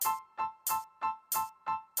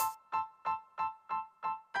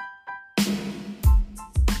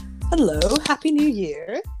Hello, Happy New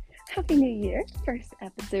Year. Happy New Year, first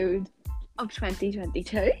episode of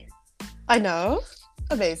 2022. I know.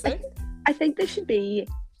 Amazing. I think this should be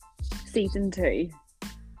season 2.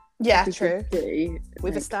 Yeah, we true. We've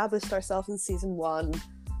like, established ourselves in season 1.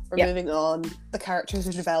 We're Yep. moving on. The characters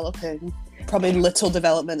are developing. Probably little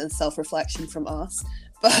development and self-reflection from us.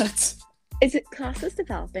 But is it classed as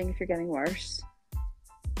developing if you're getting worse?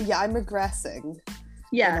 yeah, I'm regressing.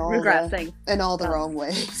 Yeah, regressing. In all the wrong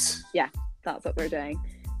ways. Yeah, that's what we're doing.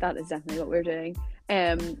 That is definitely what we're doing.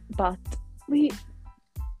 But did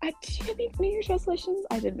you make New Year's resolutions?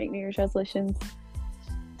 I didn't make New Year's resolutions.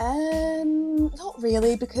 Not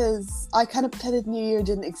really, because I kind of pretended New Year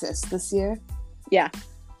didn't exist this year. Yeah.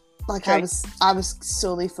 Like True. I was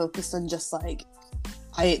solely focused on just like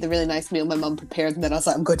I ate the really nice meal my mum prepared, and then I was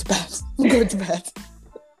like, I'm going to bed. I'm going to bed.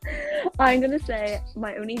 I'm gonna say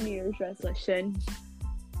my only New Year's resolution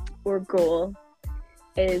or goal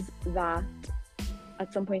is that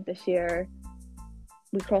at some point this year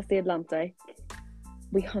we cross the Atlantic,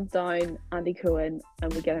 we hunt down Andy Cohen,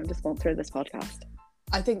 and we get him to sponsor this podcast.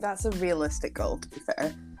 I think that's a realistic goal, to be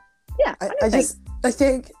fair. Yeah, I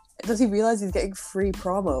think does he realise he's getting free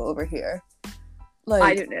promo over here? Like,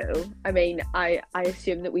 I don't know. I mean, I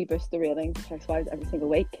assume that we boost the ratings of Housewives every single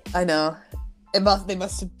week. I know. They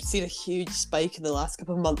must have seen a huge spike in the last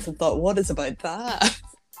couple of months and thought, what is about that?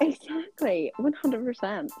 Exactly,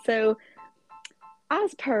 100%. So,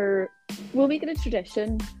 as per, we'll make it a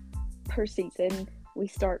tradition per season. We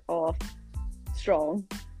start off strong.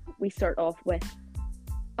 We start off with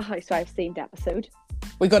a Housewives themed episode.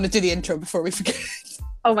 We got to do the intro before we forget.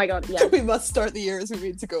 Oh my god, yeah. We must start the year as we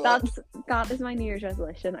need to go. That is my New Year's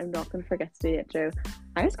resolution. I'm not going to forget to do the intro.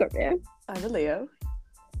 I'm a Scorpio. I'm a Leo.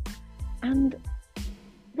 And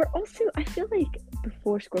we're also, I feel like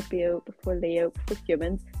before Scorpio, before Leo, before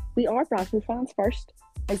humans, we are Bravo fans first.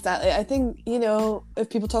 Exactly. I think, you know,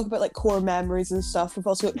 if people talk about like core memories and stuff, we've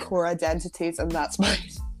also got core identities, and that's mine.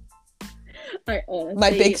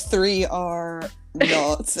 My big 3 are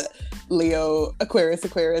not Leo, Aquarius.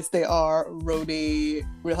 They are Rhodey,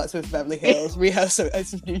 Real Housewives of Beverly Hills, Real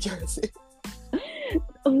Housewives of New Jersey.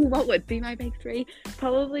 Oh, what would be my big 3?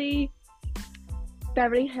 Probably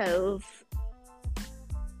Beverly Hills,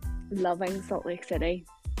 loving Salt Lake City,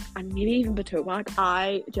 and maybe even Potomac.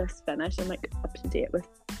 I just finished. I'm like up to date with.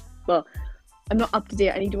 Well, I'm not up to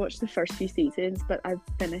date. I need to watch the first few seasons, but I've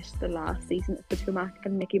finished the last season of Potomac,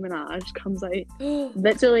 and Nicki Minaj comes out.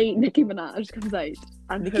 Literally, Nicki Minaj comes out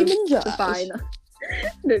and Nicki Minaj. The final.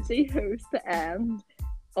 Literally hosts the end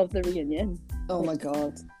of the reunion. Oh my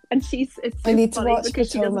god! And it's. So I need to funny watch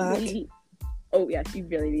because Potomac. Oh yes, you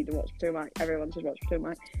really need to watch Potomac. Everyone should watch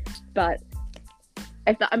Potomac. But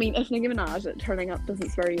if Nicki Minaj turning up doesn't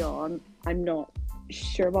spur you on, I'm not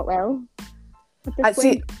sure what will. I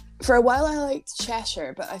see. For a while I liked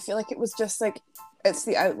Cheshire, but I feel like it was just like it's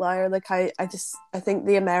the outlier. Like I think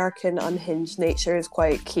the American unhinged nature is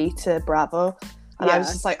quite key to Bravo. And I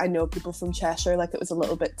was just like, I know people from Cheshire, like it was a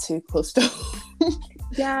little bit too close to home.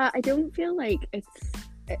 Yeah, I don't feel like it's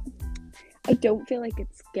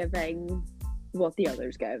giving what the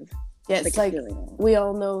others give. Yeah, it's like really we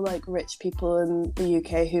all know like rich people in the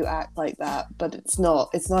UK who act like that, but it's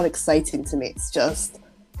not exciting to me. It's just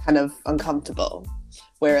kind of uncomfortable.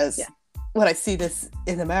 Whereas when I see this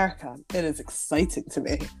in America, it is exciting to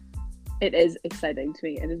me. It is exciting to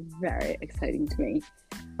me. It is very exciting to me.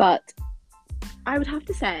 But I would have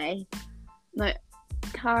to say, now,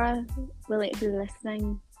 Cara, Lily, if you're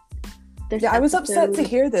listening, I was upset to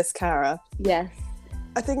hear this, Cara. Yes.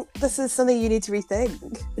 I think this is something you need to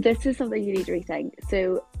rethink. This is something you need to rethink.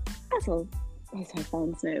 So, as all Housewives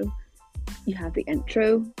fans know, you have the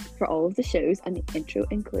intro for all of the shows, and the intro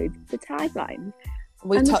includes the taglines.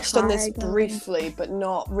 We touched on this briefly, but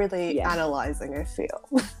not really analysing, I feel.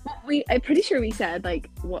 I'm pretty sure we said like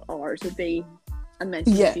what ours would be and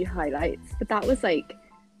mentioned a few highlights. But that was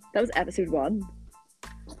episode 1,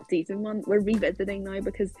 season 1. We're revisiting now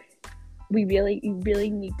because you really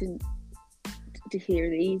need to hear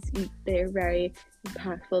these. They're very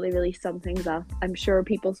impactful. They really sum things up. I'm sure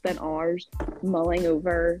people spent hours mulling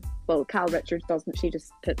over. Well, Cal Richards doesn't. She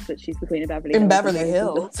just puts that she's the Queen of Beverly Hills. In Beverly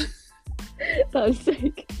Hills. That was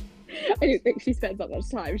like, I don't think she spends that much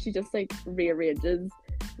time. She just like rearranges.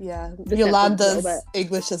 Yeah, Yolanda's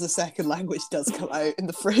English as a second language does come out in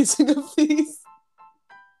the phrasing of these.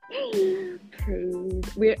 True.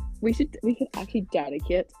 We could actually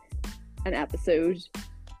dedicate an episode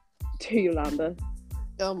to Yolanda.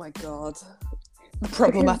 Oh my god, the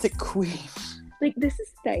problematic queen. Like, this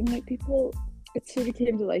is the thing. Like, people, it sort of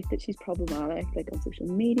came to light that she's problematic, like on social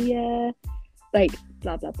media. Like,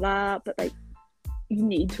 blah blah blah, but like you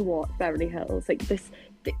need to watch Beverly Hills. Like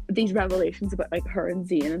these revelations about like her and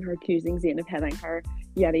Zayn, and her accusing Zayn of hitting her,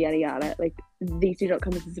 yada yada yada. Like these do not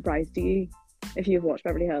come as a surprise to you if you've watched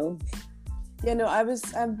Beverly Hills. Yeah, no, I was.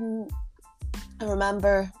 I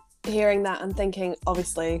remember hearing that and thinking,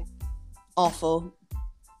 obviously, awful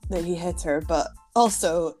that he hit her, but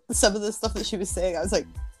also some of the stuff that she was saying, I was like,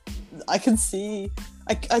 I can see.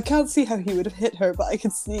 I can't see how he would have hit her, but I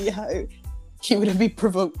can see how he would have been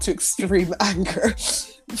provoked to extreme anger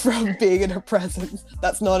from being in her presence.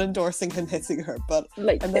 That's not endorsing him hitting her, but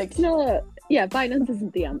like, it's not. Yeah, violence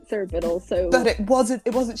isn't the answer, but also. But it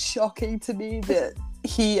wasn't shocking to me that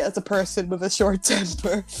he, as a person with a short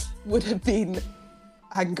temper, would have been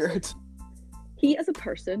angered. He, as a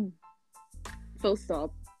person, full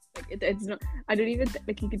stop. Like it's not. I don't even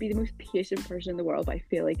like. He could be the most patient person in the world, but I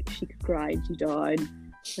feel like she could grind you down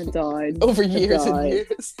and down over years and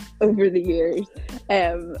years. Over the years,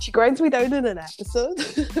 she grinds me down in an episode.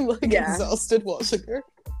 I'm like exhausted watching her.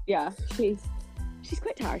 Yeah, she's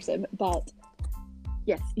quite tiresome, but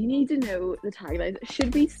yes, you need to know the tagline.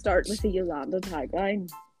 Should we start with the Yolanda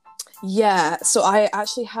tagline? Yeah. So I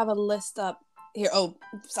actually have a list up here. Oh,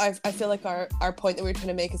 so I feel like our point that we were trying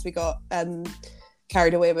to make as we got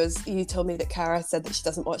carried away was you told me that Cara said that she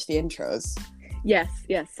doesn't watch the intros. Yes,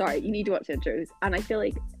 sorry, you need to watch the intros. And I feel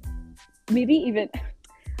like maybe even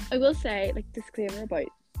I will say, like, disclaimer about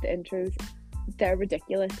the intros, they're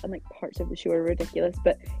ridiculous and like parts of the show are ridiculous,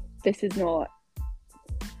 but this is like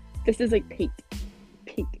peak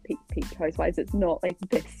Housewives. It's not like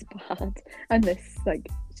this bad and this like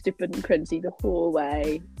stupid and cringy the whole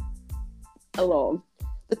way along.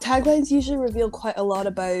 The taglines usually reveal quite a lot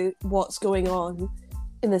about what's going on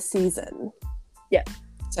in the season. Yeah.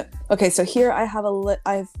 So here I have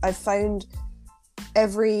I've found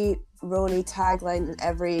every Roni tagline and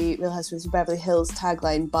every Real Housewives of Beverly Hills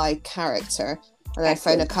tagline by character, and I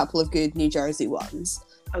found a couple of good New Jersey ones.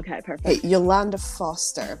 Okay, perfect. Hey, Yolanda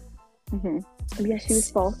Foster. Mm-hmm. Oh, yeah, she was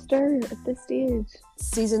Foster at this stage.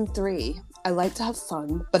 Season 3. I like to have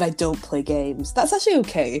fun, but I don't play games. That's actually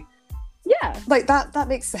okay. Yeah, like that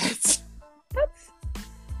makes sense. That's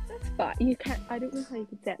fine. You can't. I don't know how you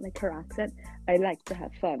could say it in like her accent. I like to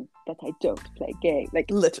have fun, but I don't play games.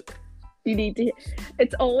 Like literally, you need to.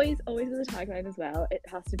 It's always with the tagline as well. It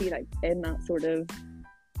has to be like in that sort of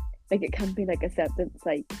like it can't be like a sentence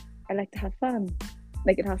like I like to have fun.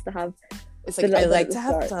 Like it has to have. It's like I like to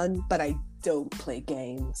have fun, but I don't play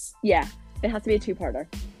games. Yeah, it has to be a two-parter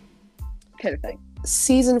kind of thing.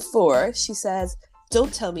 Season 4, she says,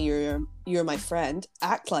 "Don't tell me you're my friend.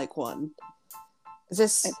 Act like one." Is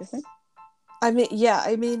this? Interesting. I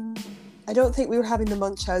mean, I don't think we were having the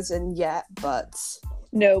Munchausen yet, but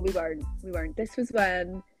no, we weren't. This was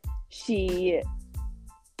when she's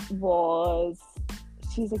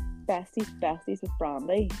like besties with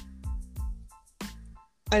Brandy.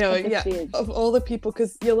 I know, yeah. Stage. Of all the people,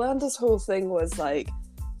 because Yolanda's whole thing was like,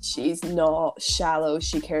 she's not shallow.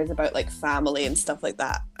 She cares about like family and stuff like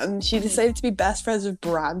that, and she decided to be best friends with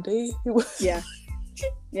Brandy. Yeah.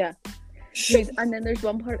 And then there's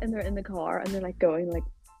one part and they're in the car and they're like going like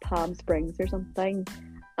Palm Springs or something,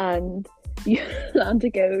 and Yolanda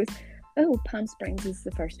goes, "Oh, Palm Springs is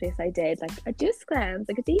the first place I did like a juice cleanse,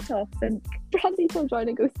 like a detox," and Brandy turns around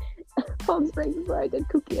and goes, "Palm Springs is where I did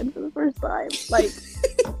cocaine for the first time." Like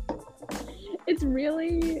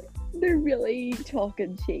they're really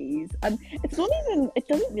talking cheese, and it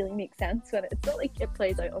doesn't really make sense when it's not like it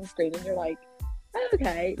plays out on screen and you're like, oh,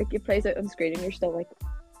 okay, like it plays out on screen and you're still like,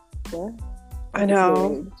 what? I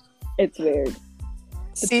know. It's weird.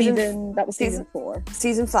 That was season 4.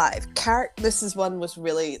 Season 5. This is one was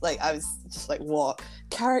really like I was just like, what?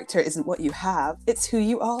 Character isn't what you have; it's who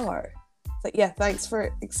you are. It's like, yeah, thanks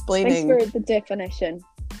for explaining. Thanks for the definition.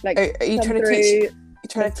 Like, are you trying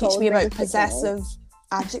to teach me about possessive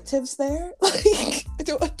adjectives there? Like, I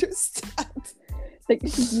don't understand. Like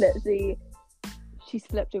she's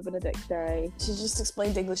flipped open a dictionary. She just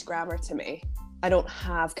explained English grammar to me. I don't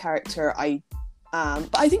have character. But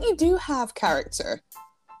I think you do have character.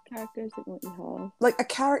 Character isn't what you have. Like a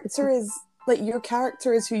character is like your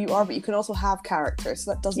character is who you are, but you can also have character.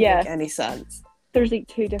 So that doesn't make any sense. There's like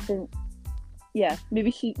two different. Yeah,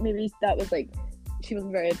 maybe that was like she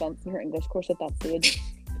wasn't very advanced in her English course at that stage.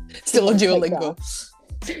 Still on Duolingo.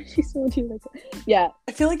 She's still on Duolingo. Yeah.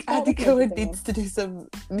 I feel like Andy Cohen needs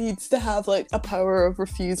to have like a power of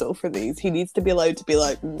refusal for these. He needs to be allowed to be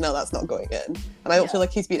like, no, that's not going in. And I don't feel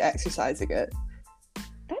like he's been exercising it.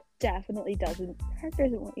 That definitely doesn't. Character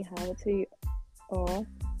isn't what you have. It's who you are.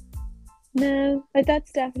 No, like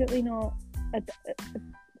that's definitely not.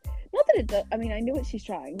 Not that that it does. I mean, I know what she's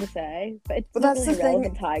trying to say, but it's not that's really the a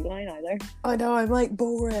relevant tagline either. I know, I'm like,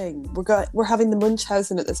 boring. We're having the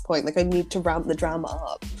Munchausen at this point. Like, I need to ramp the drama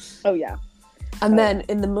up. Oh yeah. And then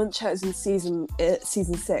in the Munchausen season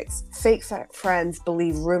 6, fake friends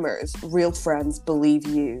believe rumors, real friends believe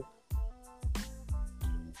you.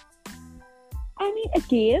 I mean,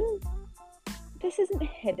 again, this isn't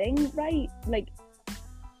hitting right. Like,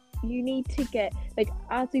 you need to get, like,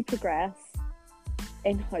 as we progress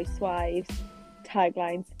in housewives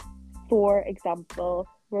taglines, for example,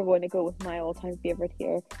 we're going to go with my all-time favorite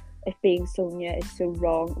here. If being Sonia is so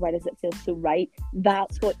wrong, why does it feel so right?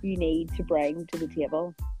 That's what you need to bring to the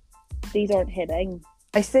table. These aren't hitting.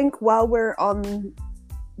 I think while we're on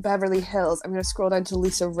Beverly Hills, I'm going to scroll down to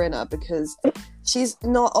Lisa Rinna, because she's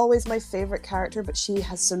not always my favorite character, but she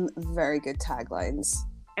has some very good taglines.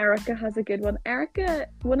 Erica has a good one.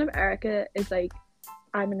 One of Erica is like,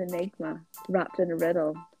 I'm an enigma wrapped in a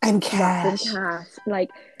riddle. And Cash.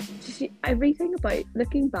 Like, everything about,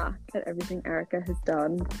 looking back at everything Erica has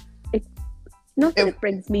done, it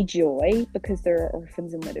brings me joy because there are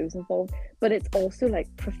orphans and widows involved, but it's also like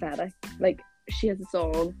prophetic. Like, she has a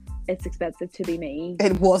song, It's Expensive to Be Me.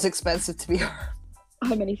 It was expensive to be her.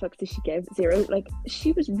 How many fucks did she give? 0. Like,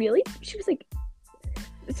 she was like,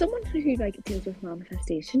 someone who like deals with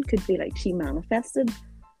manifestation could be like, she manifested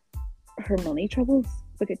her money troubles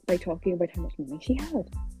by talking about how much money she had.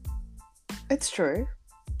 It's true.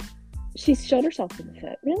 She's shot herself in the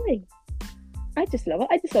foot, really. I just love it.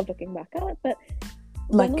 I just love looking back at it. But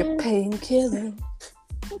like a painkiller.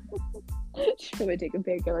 She's probably taking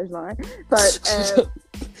painkillers now. But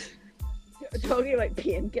talking about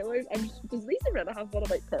painkillers, does Lisa Rinna have one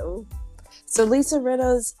about pills? So Lisa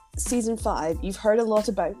Rinna's season 5, you've heard a lot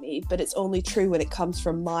about me, but it's only true when it comes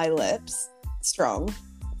from my lips. Strong.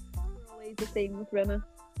 Always the same with Rinna.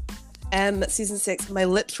 Season 6, my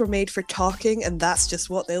lips were made for talking, and that's just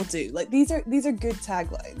what they'll do. Like, these are good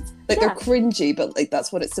taglines. Like, they're cringy, but like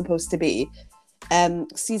that's what it's supposed to be.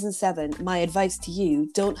 Season 7, my advice to you: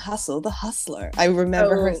 don't hustle the hustler. I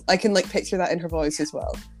remember her. I can like picture that in her voice as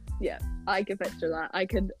well. Yeah, I can picture that. I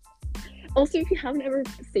can. Also, if you haven't ever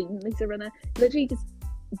seen Lisa Rinna, literally just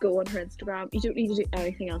go on her Instagram. You don't need to do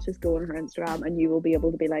anything else. Just go on her Instagram, and you will be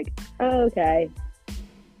able to be like, oh, okay,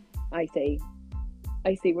 I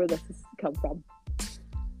see where this has come from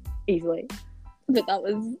easily. But that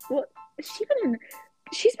was what she's been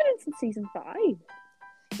in since season 5.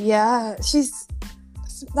 Yeah,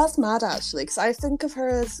 that's mad actually, because I think of her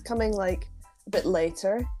as coming like a bit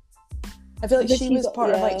later. I feel like she was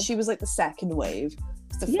part of like, she was like the second wave.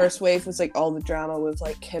 The first wave was like all the drama with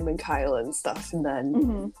like Kim and Kyle and stuff, and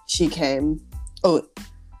then she came.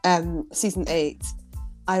 Season 8,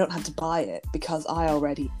 I don't have to buy it because I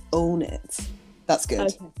already own it. That's good.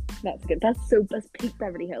 Okay, that's good. That's peak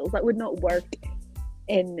Beverly Hills. That would not work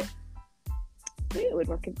in. Maybe it would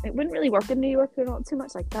work. It wouldn't really work in New York. They're not too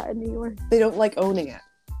much like that in New York. They don't like owning it.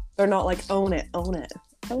 They're not like own it. Own it.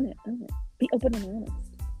 Be open and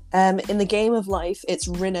honest. In the game of life, it's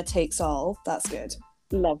Rinna takes all. That's good.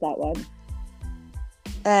 Love that one.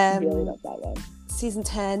 Really love that one. Season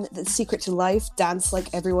 10, The Secret to Life, dance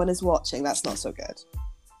like everyone is watching. That's not so good.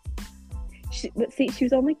 She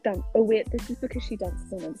was on like dance. Oh wait, this is because she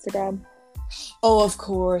dances on Instagram. Oh, of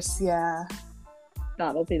course, yeah.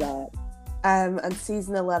 That'll be that. And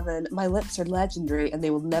season 11, my lips are legendary and they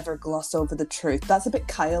will never gloss over the truth. That's a bit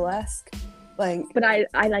Kyle-esque. Like, but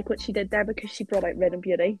I like what she did there because she brought out Red and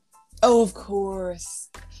Beauty. Oh, of course.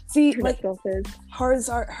 See, her like, hers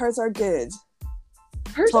are good.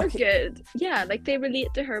 Hers are good. Yeah, like they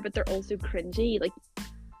relate to her, but they're also cringy. Like,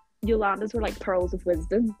 Yolanda's were like pearls of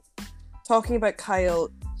wisdom. Talking about Kyle,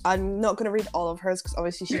 I'm not going to read all of hers because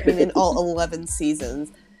obviously she's been in all 11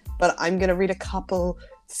 seasons, but I'm going to read a couple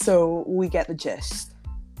so we get the gist.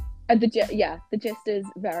 And the gist is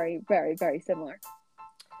very, very, very similar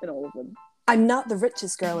in all of them. I'm not the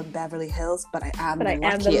richest girl in Beverly Hills, but I am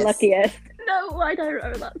the luckiest. No, why don't I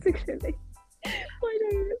remember that so clearly? Why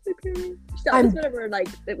don't I remember it so clearly? That was whenever, like,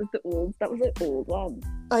 it was that was the old one.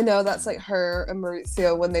 I know, that's like her and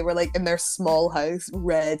Maurizio when they were like in their small house,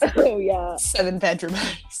 red. Oh yeah. 7-bedroom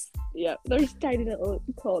house. Yeah, there's tiny little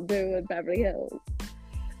condo in Beverly Hills.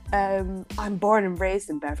 I'm born and raised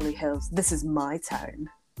in Beverly Hills. This is my town.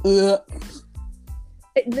 Ugh.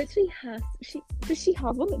 It literally has. Does she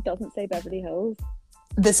have one that doesn't say Beverly Hills?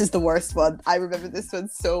 This is the worst one. I remember this one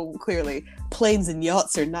so clearly. Planes and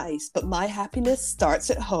yachts are nice, but my happiness starts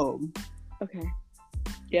at home. Okay.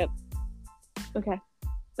 Yep. Okay.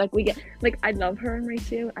 Like, we get, like, I love her and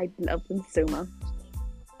Mauricio. I love them so much.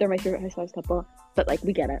 They're my favorite housewives couple. But like,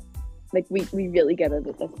 we get it. Like, we really get it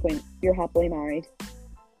at this point. You're happily married.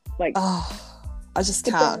 Like, I just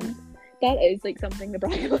can't. That is like something to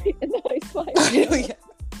brag about in the housewives. I know, yeah.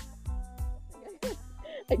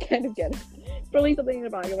 I kind of get it. It's probably something to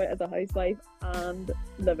brag about as a housewife and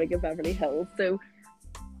living in Beverly Hills. So,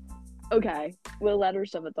 okay, we'll let her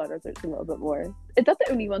shove it down our throats a little bit more. Is that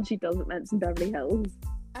the only one she doesn't mention Beverly Hills?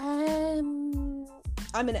 I'm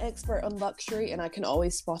an expert on luxury and I can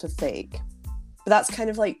always spot a fake. But that's kind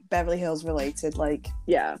of like Beverly Hills related, like...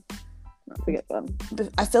 Yeah, that's a good one.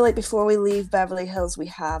 I feel like before we leave Beverly Hills, we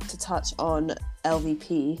have to touch on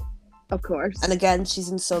LVP. Of course. And again, she's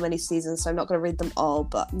in so many seasons, so I'm not going to read them all,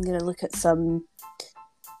 but I'm going to look at some...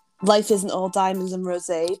 Life isn't all diamonds and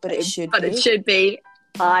rosé, but it should be. But it should be.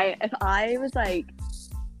 If I was going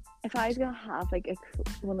to have like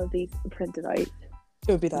one of these printed out, it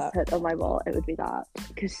would be that. Put on my wall, it would be that,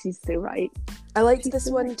 because she's so right. I liked this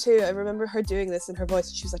one too. I remember her doing this in her voice,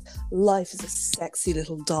 and she was like, "Life is a sexy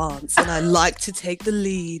little dance, and I like to take the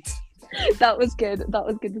lead." That was good. That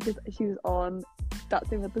was good because she was on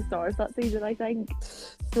Dancing with the Stars that season, I think.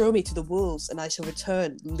 Throw me to the wolves, and I shall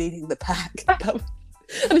return leading the pack.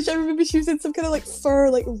 And I remember she was in some kind of like fur,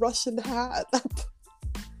 like Russian hat.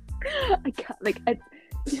 I can't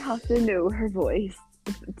you have to know her voice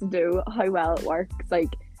to know how well it works. Like,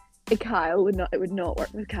 Kyle would not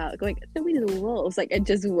work with Kyle going, "Throw me to the wolves." Like, it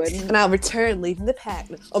just wouldn't. And I'll return leading the pack.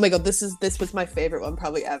 Oh my god, this was my favourite one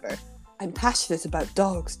probably ever. I'm passionate about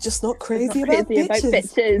dogs, just not crazy about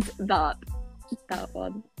bitches. That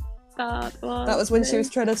one. That was when she was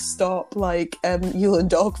trying to stop like Yule and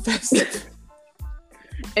Dog Fest.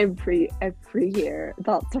 Every year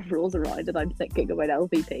that stuff rolls around and I'm thinking about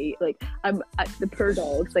LVP. Like, the poor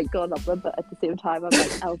dog's like gone up, but at the same time I'm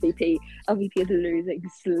like, LVP is losing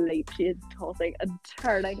sleep. She is tossing and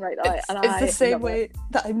turning right now. It's the same way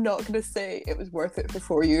that I'm not going to say it was worth it for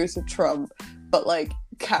 4 years of Trump, but like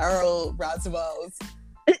Carol Radziwill's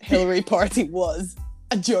Hillary party was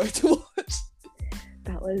a joy to watch.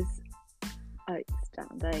 That was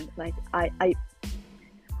outstanding. Like, I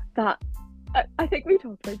think we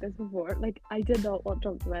talked about this before. Like, I did not want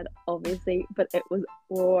Trump to win, obviously, but it was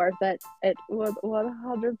worth it. It was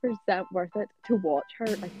 100% worth it to watch her.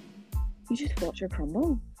 Like, you just watch her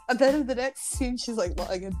crumble. And then in the next scene, she's like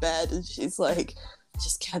lying in bed and she's like, "I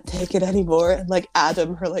just can't take it anymore." And like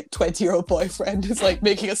Adam, her like 20-year-old boyfriend, is like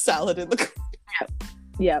making a salad in the corner.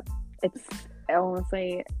 Yep. It's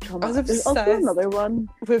honestly traumatic. I was obsessed. There's also another one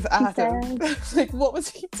with Adam. Like, what was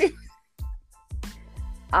he doing?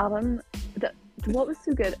 Adam, what was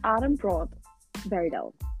so good? Adam brought very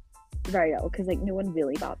little, because like no one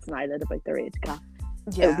really bats an eyelid about their age gap.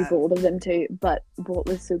 Yeah. It would be bold of them too, but what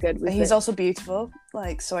was so good was he's also beautiful.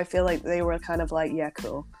 Like, so I feel like they were kind of like, yeah,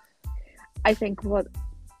 cool. I think what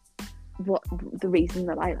the reason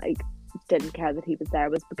that I like didn't care that he was there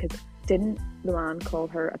was because didn't the man call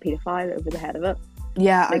her a paedophile over the head of it?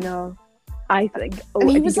 Yeah, like, I know. I think,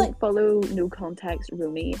 if you don't follow No Context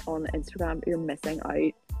Rooney on Instagram, you're missing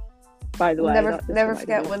out. By the way, never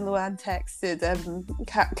forget when Luann texted.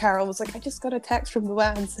 Carol was like, "I just got a text from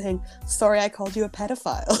Luann saying, 'Sorry, I called you a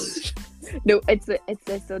pedophile.'" No, it's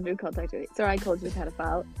this on No Context Rooney. "Sorry, I called you a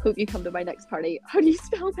pedophile. Hope you come to my next party. How do you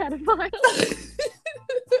spell pedophile?"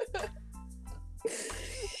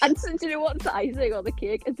 And so, do you know what's the icing on the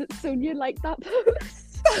cake? Is that Sonia liked that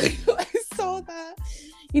post? I saw that.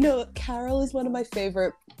 You know, Carol is one of my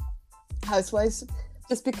favourite housewives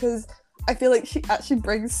just because I feel like she actually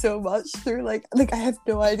brings so much through. Like I have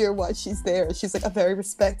no idea why she's there. She's like a very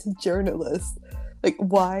respected journalist. Like,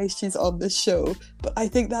 why she's on this show. But I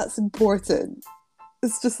think that's important.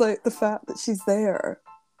 It's just like the fact that she's there.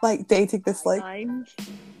 Like, dating this like...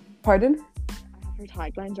 Pardon? I have her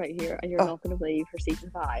taglines right here, and you're not going to believe her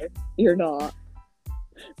season 5. You're not.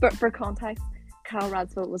 But for context, Carol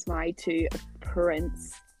Radziwill was married to a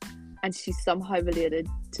prince, and she's somehow related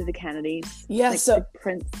to the Kennedys. Yeah, like, so the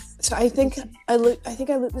prince. So I think I looked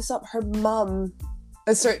this up. Her mum,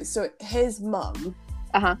 so his mum,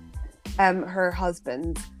 her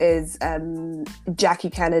husband is Jackie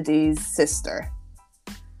Kennedy's sister.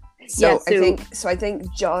 So I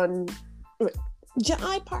think John.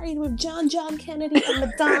 I partied with John Kennedy and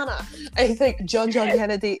Madonna. I think John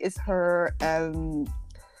Kennedy is her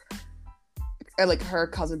like her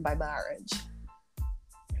cousin by marriage.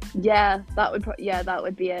 Yeah, that would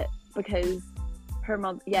be it, because her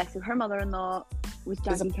mother-in-law was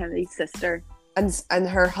Jackie Kennedy's sister, and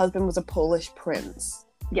her husband was a Polish prince.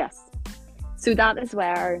 Yes, so that is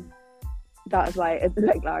why,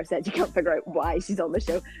 like Lara said, you can't figure out why she's on the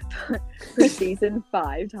show. Her season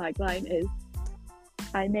 5 tagline is,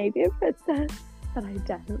 "I may be a princess, but I'm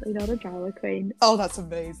definitely not a drama queen. Oh, that's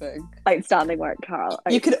amazing. Outstanding work, Carol.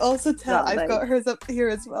 You could also tell, I've got hers up here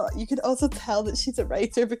as well. You could also tell that she's a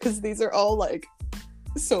writer because these are all like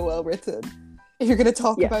so well written. If you're going to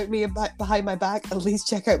talk about me behind my back, at least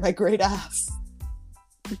check out my great ass.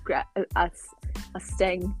 A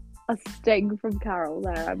sting from Carol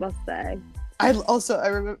there, I must say. I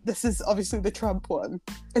remember, this is obviously the Trump one.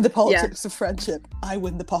 In the politics of friendship, I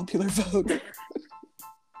win the popular vote. Do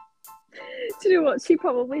you know what? She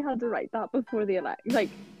probably had to write that before the election. Like,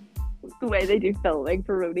 the way they do filming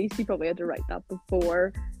for Rhodey, she probably had to write that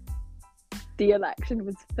before the election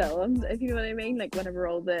was filmed, if you know what I mean. Like, whenever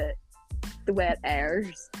all the way it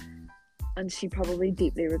airs. And she probably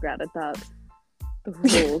deeply regretted that the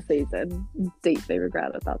whole season. Deeply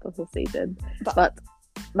regretted that the whole season. But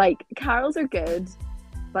like, Carol's are good,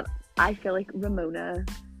 but I feel like Ramona,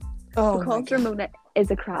 because Ramona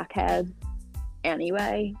is a crackhead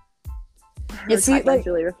anyway, her like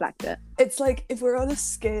really reflect it. It's like, if we're on a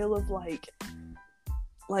scale of like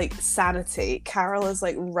sanity, Carol is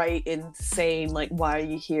like right insane, like, why are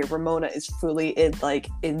you here? Ramona is fully in like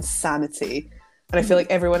insanity, and I feel like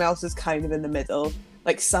everyone else is kind of in the middle.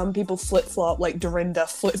 Like, some people flip-flop, like Dorinda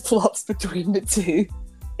flip-flops between the two.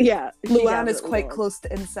 Yeah, Luann is quite close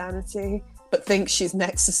to insanity, but thinks she's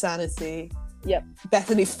next to sanity. Yep.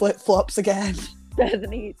 Bethany flip-flops again.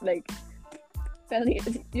 Bethany,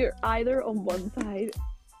 you're either on one side,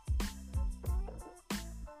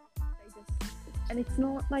 and it's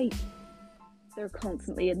not like they're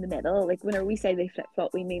constantly in the middle. Like, whenever we say they flip-flop,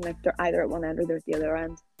 we mean like they're either at one end or they're at the other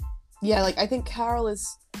end. Yeah, like, I think Carol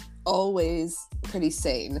is always pretty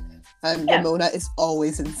sane, and Ramona is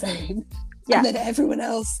always insane. Yeah. And then everyone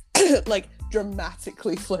else like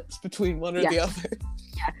dramatically flips between one or the other.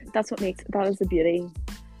 Yeah, that is the beauty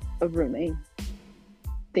of Roomie.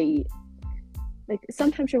 Like,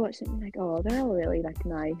 sometimes you're watching it and you're like, oh, they're all really like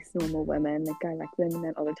nice, normal women, like, I like them, and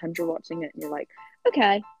then other times you're watching it and you're like,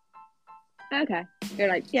 okay. You're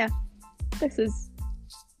like, yeah, this is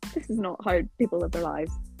not how people live their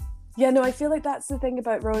lives. Yeah, no, I feel like that's the thing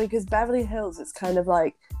about Roni, because Beverly Hills, it's kind of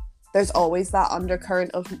like there's always that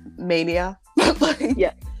undercurrent of mania. Like,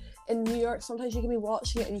 in New York, sometimes you can be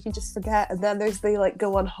watching it and you can just forget, and then they like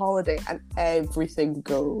go on holiday and everything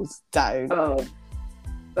goes down.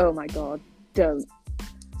 Oh my god, don't.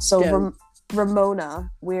 So Ramona,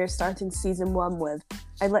 we're starting season 1 with,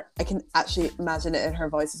 I can actually imagine it in her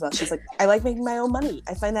voice as well. She's like, I like making my own money.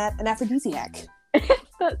 I find that an aphrodisiac.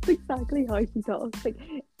 That's exactly how she talks. Like,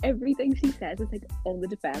 everything she says is like on the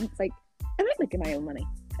defense. Like, I like making my own money.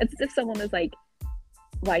 It's as if someone is like,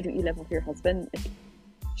 why don't you live with your husband? Like,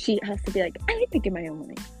 she has to be like, I like making my own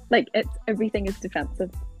money. Like, everything is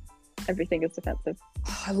defensive. Everything is defensive.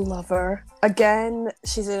 Oh, I love her. Again,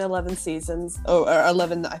 she's in 11 seasons. Oh, or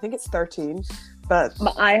 11, I think it's 13. But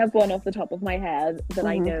I have one off the top of my head that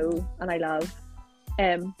I know and I love.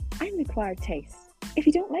 I'm an acquired taste. If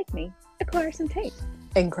you don't like me, acquire some taste.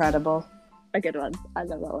 Incredible. A good one. I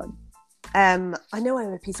love that one. I know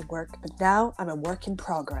I'm a piece of work, but now I'm a work in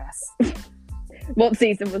progress. What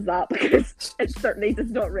season was that? Because it certainly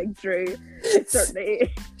does not ring true. It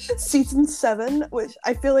certainly... Season 7, which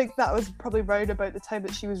I feel like that was probably right about the time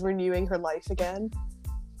that she was renewing her life again.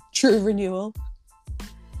 True renewal.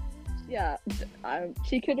 Yeah,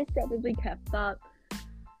 she could have probably kept that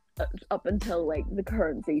up until like the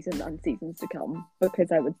current season and seasons to come,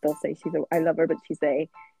 because I would still say I love her, but she's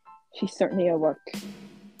certainly a work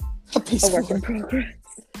in progress.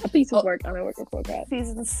 A piece of work and a work in progress.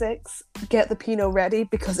 Season 6, get the Pinot ready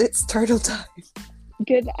because it's turtle time.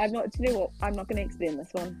 Good. Do you know what? I'm not going to explain this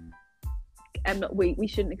one. We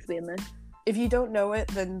shouldn't explain this. If you don't know it,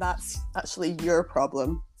 then that's actually your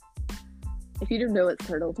problem. If you don't know it's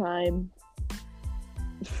turtle time,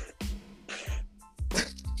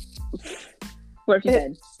 where have you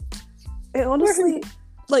been? It honestly,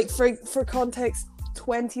 like, for context,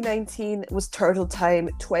 2019 was turtle time.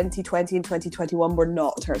 2020 and 2021 were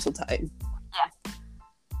not turtle time.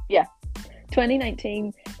 Yeah.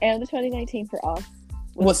 2019, end of 2019 for us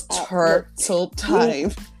was turtle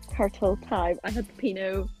time. Turtle time. I had the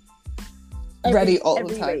Pinot ready all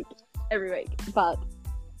the time. Every week. But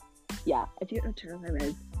yeah, if you don't know what turtle time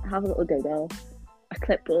is, have a little Google. A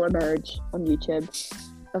clip will emerge on YouTube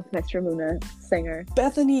of Miss Ramona Singer.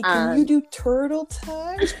 Bethany, can you do turtle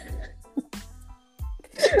time?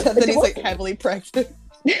 Bethany's like heavily pregnant.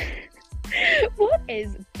 What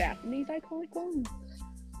is Bethany's iconic one?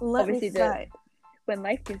 When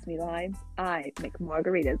life gives me limes, I make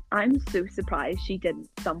margaritas. I'm so surprised she didn't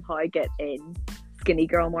somehow get in Skinny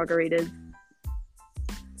Girl margaritas.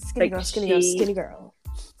 Skinny girl.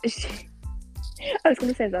 I was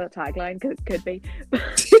going to say that a tagline because it could be.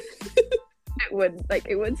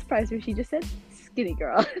 It wouldn't surprise me if she just said skinny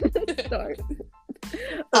girl. Start.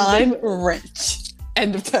 I'm rich.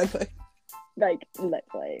 End of tagline. Like,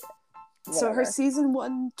 literally. So Whatever. her season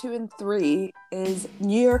 1, 2, and 3 is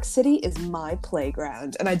New York City is my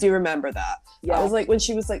playground. And I do remember that. Yeah. I was like when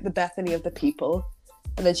she was like the Bethany of the people.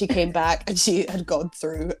 And then she came back and she had gone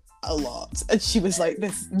through a lot. And she was like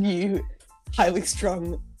this new, highly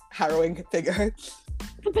strung, harrowing figure.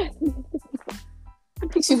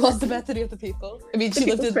 She was the Bethany of the people. I mean, she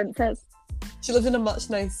lived in princess. She lived in a much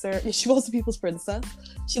nicer... Yeah, she was the people's princess.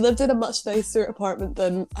 She lived in a much nicer apartment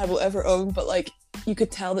than I will ever own, but, like, you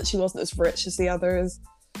could tell that she wasn't as rich as the others.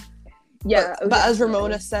 Yeah. But as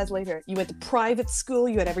Ramona says later, you went to private school,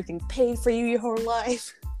 you had everything paid for you your whole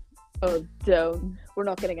life. Oh, don't. We're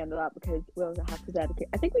not getting into that because we'll have to dedicate...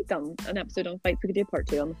 I think we've done an episode on fights. We could do a part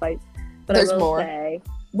 2 on the fights. But There's I will more. say,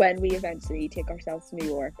 when we eventually take ourselves to New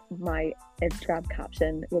York, my Instagram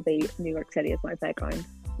caption will be New York City is my playground.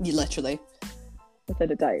 You literally.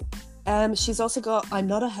 Without a doubt. She's also got I'm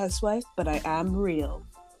not a housewife, but I am real.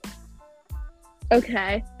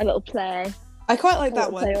 Okay, a little play. I quite like that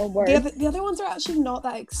play on one. words. The other ones are actually not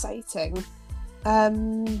that exciting.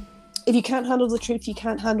 If you can't handle the truth, you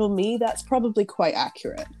can't handle me. That's probably quite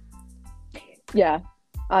accurate. Yeah,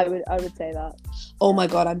 I would say that. Oh my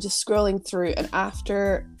god, I'm just scrolling through, and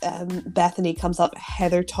after Bethany comes up,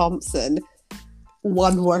 Heather Thompson,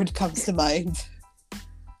 one word comes to mind.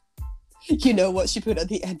 You know what she put at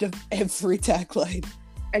the end of every tagline?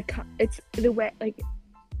 It's the way, like,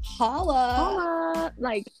 holla. holla,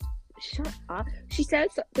 like, shut up. She says,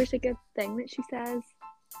 there's like a thing that she says.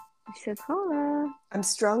 She says, holla. I'm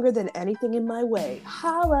stronger than anything in my way.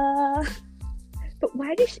 Holla. But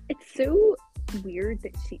why does it's so weird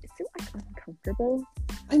that it's so like uncomfortable.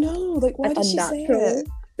 I know, like, why does she say it?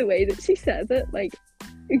 The way that she says it, like,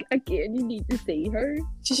 again, you need to see her.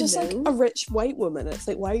 She's just like a rich white woman. It's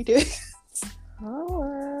like, why are you doing this?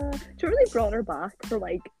 Oh, she really brought her back for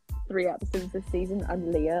like 3 episodes this season,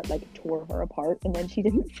 and Leah like tore her apart, and then she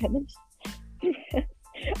didn't finish.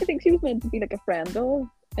 I think she was meant to be like a friend dog,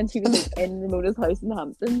 and she was like in Ramona's house in the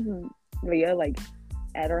Hamptons, and Leah like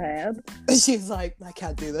ate her head. She's like, I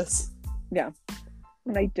can't do this. Yeah,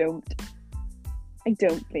 and I don't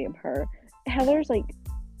blame her. Heather's like,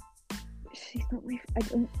 she's not my. I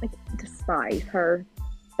don't like despise her,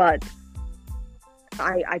 but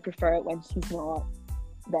I prefer it when she's not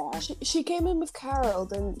there. She came in with Carol,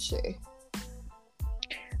 didn't she?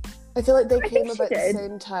 I feel like they came about the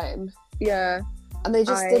same time. Yeah, and they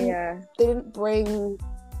just didn't. They didn't bring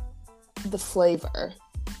the flavor.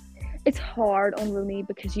 It's hard on Rooney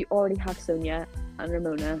because you already have Sonia and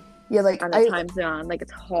Ramona. Yeah, like and at times on, like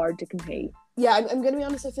it's hard to compete. Yeah, I'm gonna be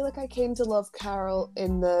honest. I feel like I came to love Carol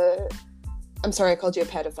in the I'm sorry I called you a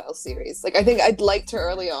pedophile series. Like, I think I'd liked her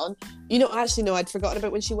early on. You know, actually, no, I'd forgotten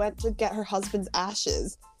about when she went to get her husband's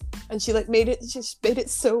ashes. And she, like, made it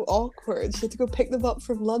so awkward. She had to go pick them up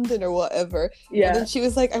from London or whatever. Yeah. And then she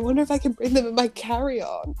was like, I wonder if I can bring them in my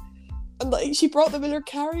carry-on. And, like, she brought them in her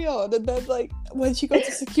carry-on. And then, like, when she got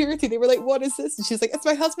to security, they were like, what is this? And she was like, it's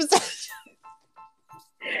my husband's ashes.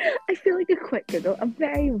 I feel like a quick Google, a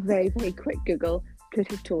very, very, very quick Google could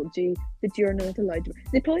have told you that you're not allowed to.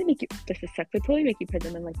 They'd probably make you, this is sick, they'd probably make you put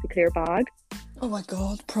them in like the clear bag. Oh my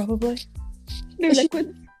god, probably. No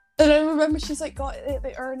liquids. And I remember she's like got it,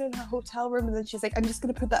 they earn in her hotel room, and then she's like, I'm just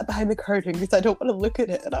gonna put that behind the curtain because I don't want to look at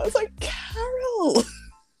it. And I was like, Carol!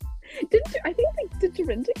 Did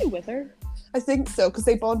Dorinda go with her? I think so, because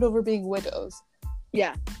they bond over being widows.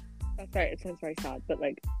 Yeah, that's right. It sounds very sad, but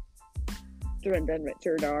like Dorinda and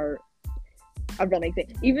Richard are a running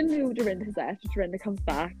thing. Even though Dorinda has left, if Dorinda comes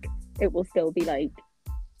back, it will still be like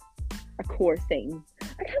a core thing.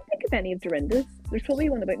 I can't think of any of Dorinda's. There's probably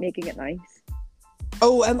one about making it nice.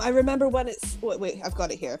 Oh, I remember when it's... Wait, I've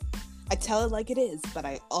got it here. I tell it like it is, but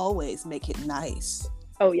I always make it nice.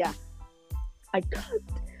 Oh, yeah. I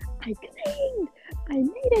cooked, I cleaned, I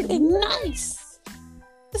made it nice.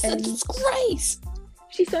 It's a disgrace.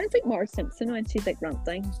 She sounds like Marge Simpson when she's like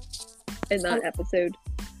ranting in that episode.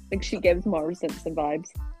 Like she gives Marge Simpson vibes.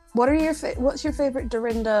 What's your favourite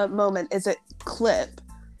Dorinda moment? Is it clip?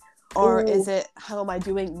 Or is it how am I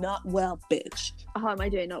doing? Not well, bitch. How am I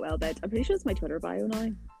doing? Not well, bitch. I'm pretty sure it's my Twitter bio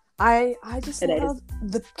now. I just love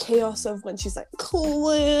the chaos of when she's like,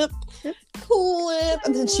 clip,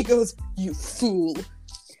 and then she goes, you fool. Do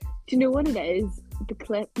you know what it is? The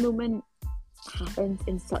clip moment happens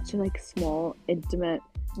in such a like small, intimate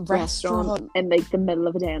restaurant in like the middle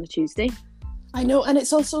of a day on a Tuesday. I know, and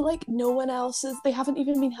it's also like no one else's. They haven't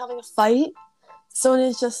even been having a fight.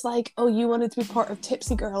 Sonia's just like, oh, you wanted to be part of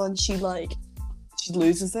Tipsy Girl, and she like She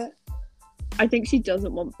loses it. I think she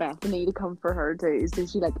doesn't want Bethany to come for her too, so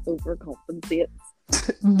she like overcompensates.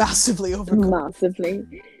 Massively overcompensates.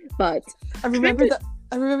 Massively. But I remember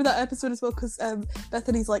that episode as well, because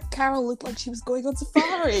Bethany's like, Carol looked like she was going on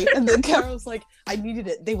safari, and then Carol's like, I needed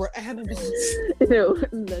it. They were animals. No,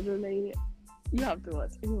 literally. You have to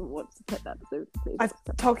watch. You want to put that episode.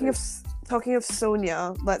 Talking of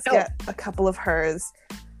Sonia, let's get a couple of hers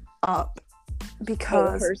up,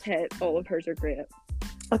 because all of hers are great.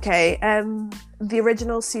 Okay, the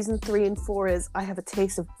original season 3 and 4 is I have a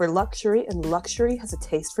taste for luxury, and luxury has a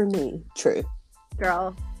taste for me. True.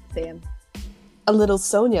 Girl, same. A little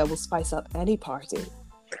Sonia will spice up any party.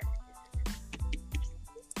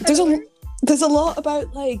 There's a lot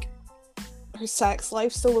about like her sex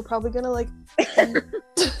life, so we're probably gonna like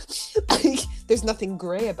there's nothing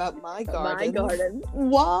grey about my garden.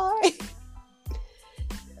 Why?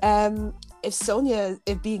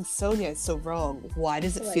 If being Sonia is so wrong, why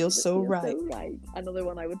does it feel so right? Another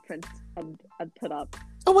one I would print and put up.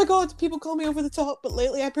 Oh my god, people call me over the top, but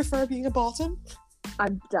lately I prefer being a bottom.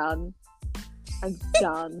 I'm done.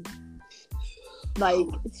 Like,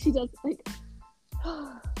 she does, like,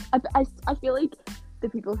 I feel like the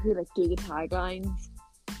people who like do the taglines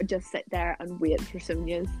just sit there and wait for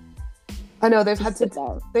Sonia's. I know they've had to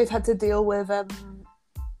deal with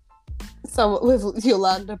with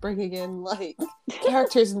Yolanda bringing in like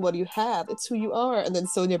characters and what you have, it's who you are, and then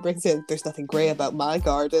Sonia brings in there's nothing grey about my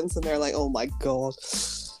gardens, and they're like, oh my god,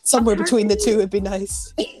 somewhere between the two would be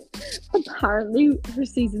nice. Apparently her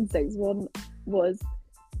season 6 one was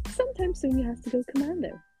sometimes Sonia has to go commando.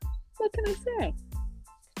 What can I say?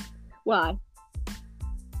 Why?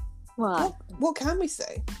 What can we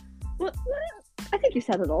say? What? I think you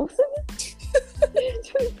said it all, Sonia.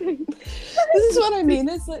 This is what I mean.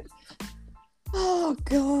 It's like, oh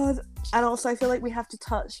god. And also I feel like we have to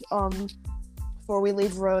touch on, before we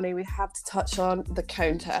leave Roni, we have to touch on the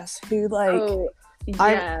Countess, who like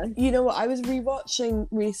you know what, I was rewatching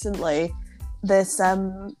recently this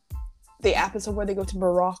the episode where they go to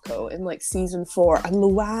Morocco in like season 4, and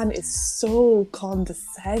Luann is so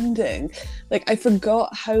condescending. Like, I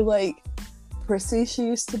forgot how like prissy she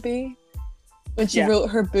used to be when she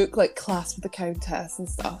wrote her book like Class with the Countess and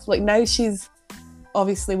stuff. Like, now she's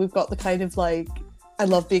obviously, we've got the kind of like, I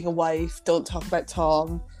love being a wife, don't talk about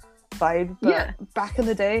Tom vibe, but back in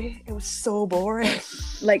the day it was so boring.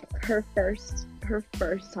 Like, her first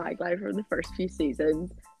tagline from the first few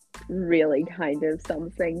seasons really kind of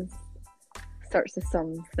starts to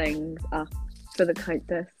sum things up for the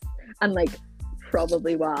Countess, and like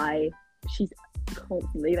probably why she's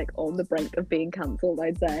constantly like on the brink of being cancelled,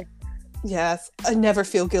 I'd say. Yes, I never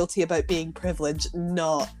feel guilty about being privileged.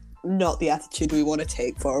 Not the attitude we want to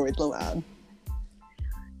take forward, Luann.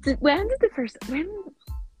 When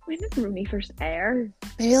did Rooney first air?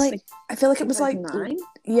 Maybe like I feel like it was like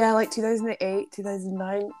 2008,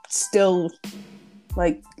 2009. Still,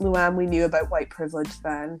 like, Luann, we knew about white privilege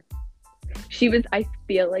then. She was, I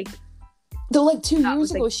feel like, though, like 2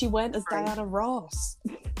 years ago, she went as Diana Ross.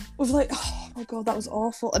 Was like, oh my god, that was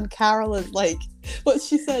awful. And Carol is like, what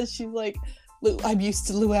she says, she's like, I'm used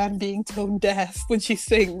to Luann being tone deaf when she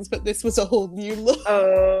sings, but this was a whole new look.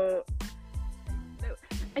 No,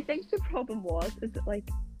 I think the problem is that like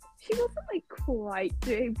she wasn't like quite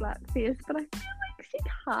doing blackface, but I feel like she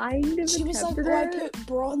kind of. She was like, oh, I put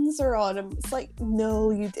bronzer on, and it's like,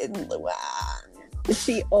 no, you didn't, Luann.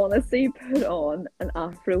 She honestly put on an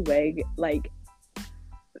afro wig, like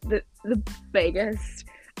the biggest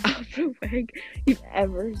afro wig you've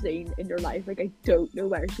ever seen in your life. Like, I don't know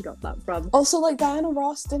where she got that from. Also, like, Diana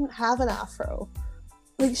Ross didn't have an afro.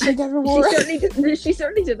 Like, she never wore it. She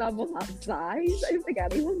certainly didn't have one that size. I don't think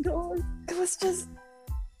anyone does. It was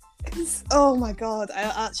oh my god, I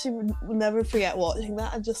actually will never forget watching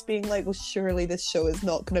that and just being like, well, surely this show is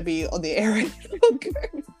not going to be on the air any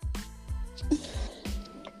longer.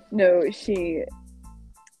 No, the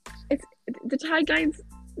taglines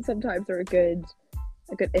sometimes are a good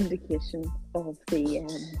indication of the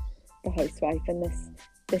housewife, and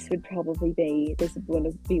this would probably be one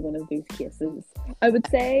of those cases. I would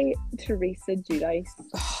say Teresa Giudice.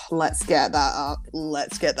 Let's get that up.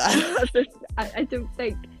 I don't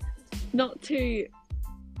think, not to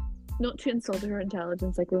insult her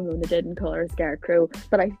intelligence like Ramona did and call her a scarecrow,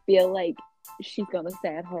 but I feel like she's gonna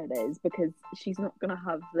say it how it is, because she's not gonna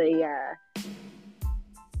have the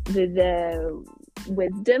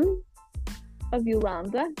wisdom of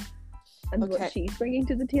Yolanda and what she's bringing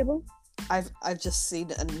to the table. I've just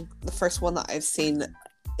seen it, and the first one that I've seen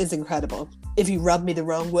is incredible. If you rub me the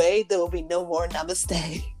wrong way, there will be no more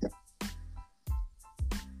namaste.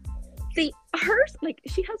 See, hers, like,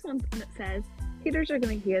 she has one that says, Haters are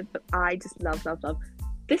gonna hate, but I just love.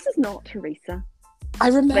 This is not Teresa. I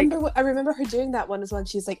remember her doing that one as well.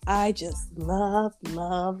 She's like, I just love.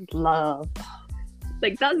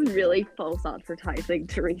 Like, that's really false advertising,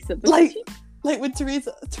 Teresa. Like when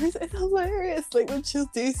Teresa is hilarious. Like when she'll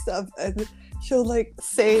do stuff and she'll like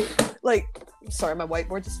say like, sorry, my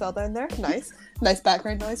whiteboard just fell down there. Nice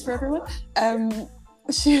background noise for everyone.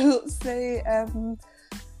 She'll say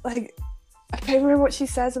like, I can't remember what she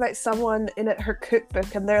says about someone in her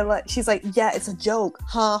cookbook, and they're like, she's like, yeah, it's a joke,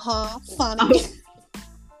 ha ha, funny. Oh.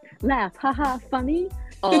 Laugh, haha, funny.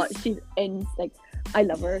 Oh, she's in, like, I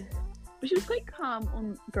love her. But she was quite calm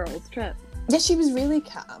on Girls Trip. Yeah, she was really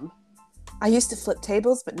calm. I used to flip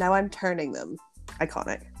tables, but now I'm turning them.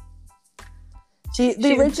 Iconic.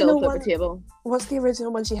 The original one. Table. What's the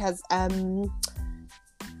original one she has?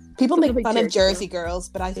 People make fun of Jersey girls,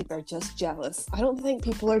 but I think they're just jealous. I don't think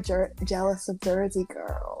people are jealous of Jersey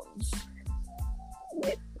girls.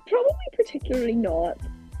 Probably particularly not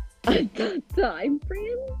at that time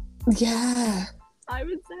frame. Yeah. I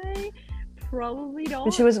would say probably not.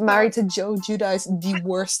 And she was married to Joe Giudice, the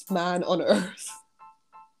worst man on earth.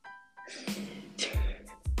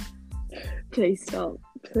 Please stop.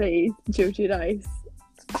 Please. Joe Giudice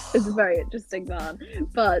is a very interesting man.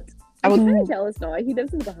 But I can kind of tell us now. He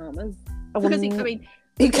lives in the Bahamas. Because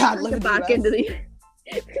he can't live back into the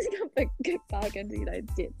because he can't get back into the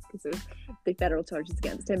United States because of the federal charges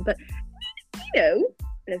against him. But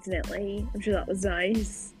lives in Italy. I'm sure that was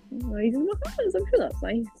nice. He's in the Bahamas. I'm sure that's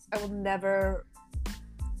nice. I will never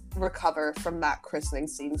recover from that christening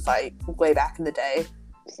scene fight way back in the day.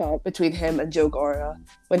 Stop. Between him and Joe Gora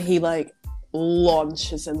when he like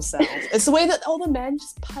launches himself. It's the way that all the men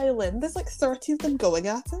just pile in. There's like 30 of them going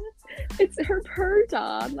at it. It's her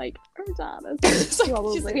dad. Like, her dad is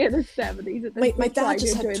probably like, in his 70s. My dad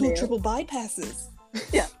just had 2 triple bypasses.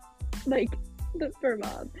 Yeah. Like, the poor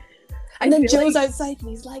man. And then Joe's outside and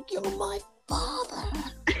he's like, you're my father.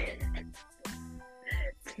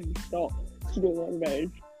 Please stop. You don't want to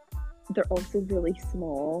know. They're also really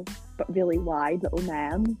small, but really wide little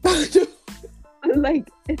men. Like,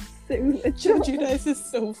 it's Joe Giudice is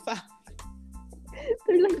so fat.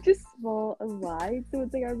 They're like just small and wide, so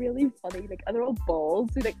it's like a really funny, like, and they're all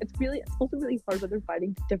bald, so like it's also really hard when they're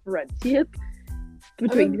fighting to differentiate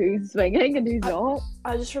between who's swinging and who's not.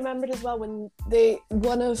 I just remembered as well when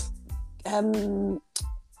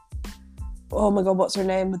oh my god, what's her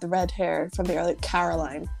name with the red hair from the early,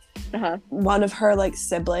 Caroline. One of her like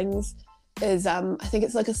siblings is I think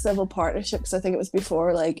it's like a civil partnership, because I think it was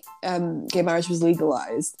before like gay marriage was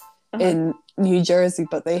legalized in New Jersey,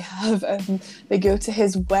 but they have they go to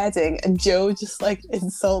his wedding and Joe just like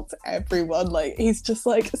insults everyone, like he's just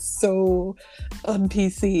like so on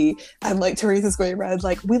PC, and like Teresa's going around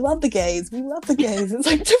like, we love the gays. It's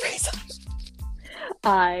like, Teresa,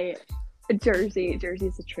 Jersey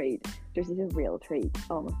is a treat. Jersey's a real treat,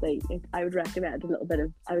 honestly. I would recommend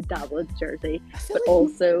I would dabble in Jersey, but like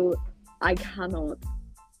also I cannot.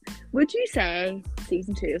 Would you say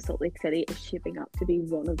season 2 of Salt Lake City is shaping up to be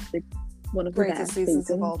one of the greatest seasons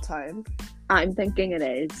of all time? I'm thinking it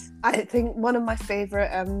is. I think one of my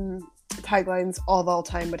favourite taglines of all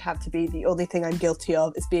time would have to be, the only thing I'm guilty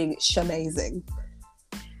of is being shamazing.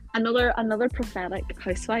 Another prophetic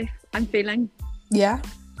housewife, I'm feeling. Yeah.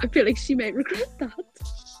 I feel like she may regret that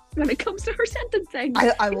when it comes to her sentencing.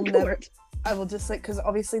 I will just like, because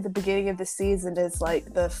obviously the beginning of the season is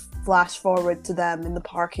like the flash forward to them in the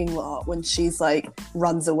parking lot when she's like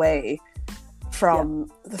runs away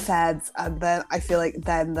from the feds, and then I feel like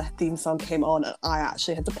then the theme song came on and I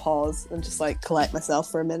actually had to pause and just like collect myself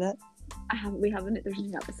for a minute. There's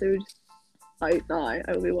an episode out now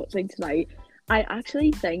I will be watching tonight. I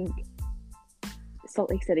actually think Salt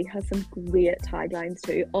Lake City has some great taglines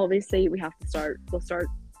too. Obviously we'll start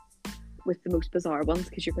with the most bizarre ones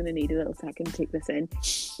because you're going to need a little second to take this in.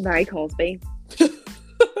 Mary Cosby.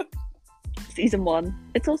 Season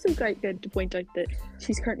 1. It's also quite good to point out that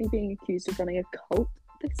she's currently being accused of running a cult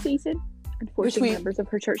this season and forcing members of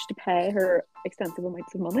her church to pay her extensive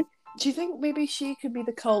amounts of money. Do you think maybe she could be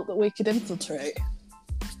the cult that we could infiltrate?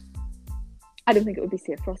 I don't think it would be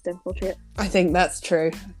safe for us to infiltrate. I think that's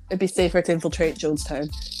true. It'd be safer to infiltrate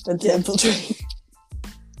Jonestown than to infiltrate.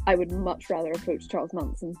 I would much rather approach Charles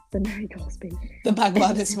Manson than Mary Cosby. The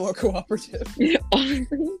Bagman is more cooperative. Yeah,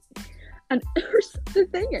 honestly. And the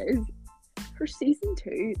thing is, her season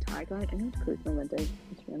 2 tagline, I'm going to close my window.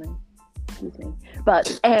 It's raining. Excuse me.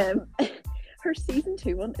 But her season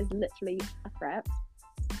 2 one is literally a threat.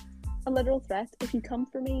 A literal threat. If you come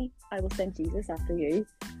for me, I will send Jesus after you.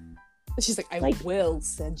 She's like, I will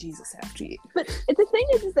send Jesus after you. But the thing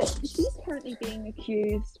is that she's currently being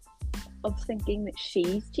accused of thinking that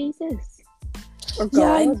she's Jesus or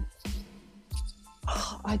God.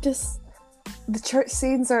 The church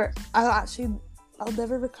scenes are, I'll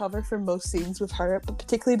never recover from most scenes with her, but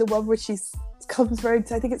particularly the one where she comes round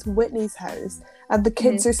to, I think it's Whitney's house, and the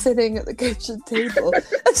kids are sitting at the kitchen table,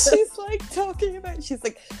 and she's like talking about, she's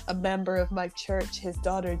like, a member of my church, his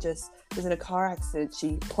daughter just was in a car accident,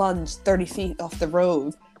 she plunged 30 feet off the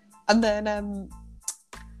road, and then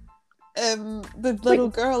the little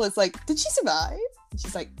girl is like, did she survive? And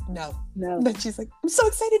she's like, no. And then she's like, I'm so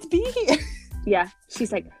excited to be here. Yeah,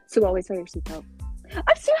 she's like, so always wear your seatbelt.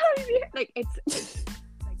 I'm so happy to be here. Like, it's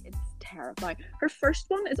terrifying. Her first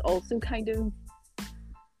one is also kind of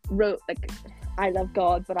wrote like, I love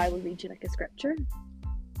God, but I will read you like a scripture.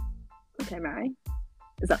 Okay, Mary,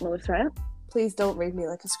 is that no threat? Please don't read me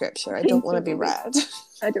like a scripture. I don't want to be read.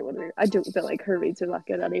 I don't feel like her reads are that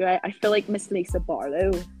good anyway. I feel like Miss Lisa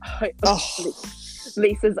Barlow.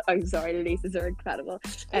 Lisa's are incredible.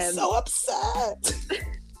 I'm so upset.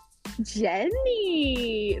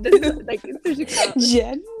 Jenny. There's a girl.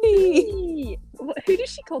 Jenny. Who does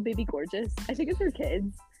she call Baby Gorgeous? I think it's her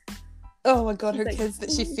kids. Oh my god, her kids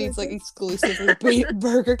that she feeds like exclusively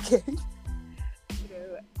Burger King.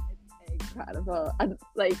 It's incredible. And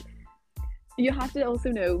like, you have to also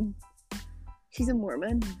know she's a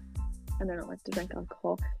Mormon and they're not allowed to drink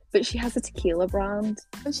alcohol, but she has a tequila brand.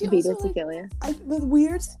 And she Vito also, Tequila. the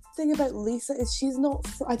weird thing about Lisa is she's not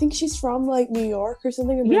I think she's from like New York or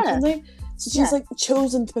something originally. So she's like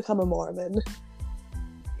chosen to become a Mormon.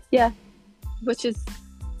 Yeah. Which is,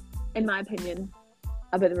 in my opinion,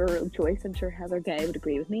 a bit of a real choice. I'm sure Heather Gay would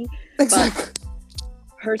agree with me. Exactly. But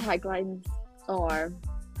her taglines are,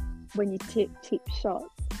 when you take cheap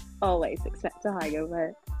shots, always expect a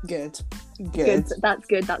hangover. Good. That's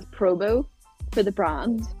good. That's promo for the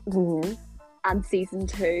brand. Mm-hmm. And season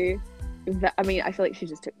 2, I mean, I feel like she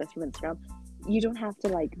just took this from Instagram. You don't have to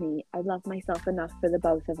like me. I love myself enough for the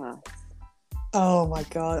both of us. Oh my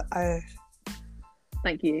god.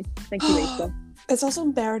 Thank you, Lisa. It's also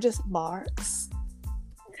Meredith Marks.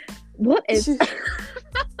 What is...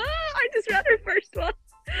 I just read her first one.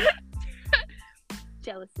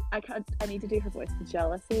 Jealousy. I need to do her voice.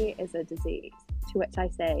 Jealousy is a disease, to which I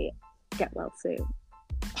say, get well soon.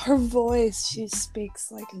 Her voice, she speaks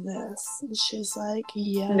like this. And she's like,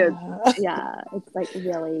 it's like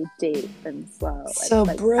really deep and slow. So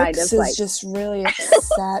like Brooks kind of is like... just really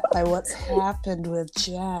upset by what's happened with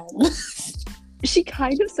Jen. She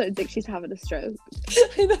kind of sounds like she's having a stroke.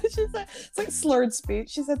 I know, she's like, it's like slurred speech.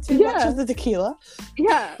 She's had too much of the tequila.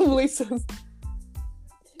 Yeah. Lisa's.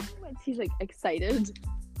 When she's like excited.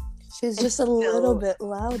 She's just a little bit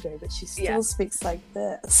louder, but she still speaks like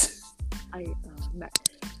this.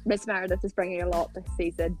 Miss Meredith is bringing a lot this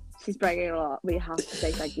season. She's bringing a lot. We have to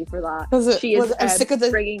say thank you for that. I'm sick of the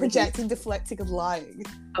projecting, deflecting, and lying.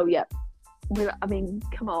 Oh yeah. I mean,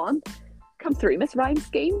 come on, come through, Miss Rhyme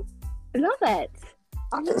Scheme. I love it.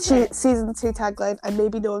 Season 2 tagline: I may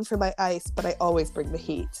be known for my ice, but I always bring the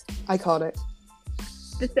heat. Iconic.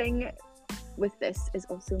 The thing with this is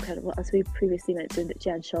also incredible. As we previously mentioned, that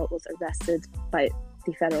Jen Shaw was arrested by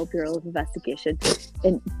the Federal Bureau of Investigation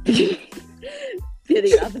in Beauty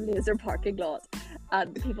and Laser parking lot,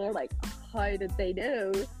 and people are like, how did they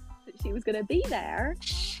know that she was going to be there?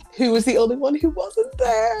 Who was the only one who wasn't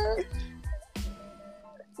there?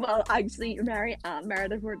 Well, actually, Mary and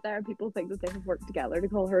Meredith weren't there. People think that they have worked together to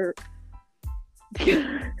call her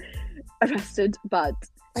arrested, but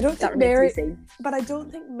I don't think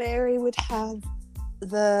Mary would have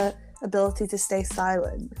the ability to stay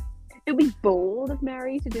silent. It would be bold of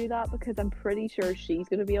Mary to do that, because I'm pretty sure she's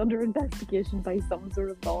going to be under investigation by some sort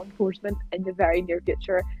of law enforcement in the very near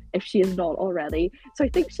future, if she is not already. So I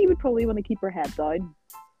think she would probably want to keep her head down.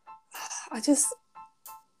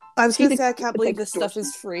 I was going to say, I can't believe this stuff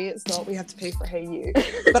is free. It's not. We have to pay for Hey You.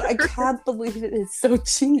 But I can't believe it is so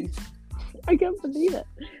cheap. I can't believe it.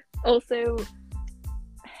 Also,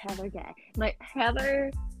 Heather Gay. Like,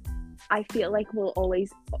 Heather, I feel like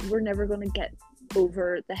we're never going to get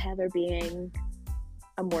over the Heather being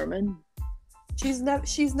a Mormon. She's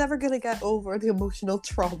never going to get over the emotional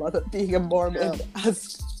trauma that being a Mormon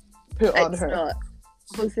has put on her. Not.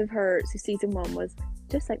 Both of her, so season 1 was,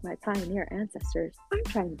 just like my pioneer ancestors, I'm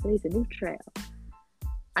trying to blaze a new trail.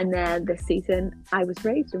 And then this season, I was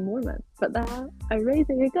raised a Mormon, but now I'm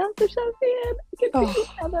raising a gospel champion. Good for you,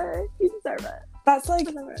 Heather. You deserve it. That's like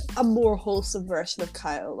a more wholesome version of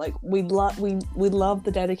Kyle. Like, we love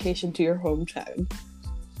the dedication to your hometown.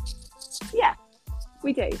 Yeah,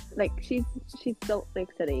 we do. Like, she's built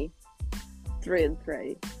Lake City through and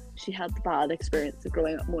through. She had the bad experience of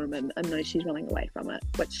growing up Mormon, and now she's running away from it,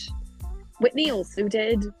 which Whitney also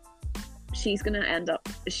did. she's gonna end up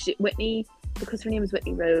Whitney, because her name is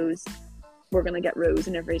Whitney Rose. We're gonna get Rose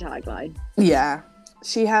in every tagline. Yeah,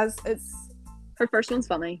 she has. It's her first one's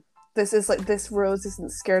funny. This is like, this Rose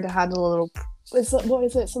isn't scared to handle a little. It's like, what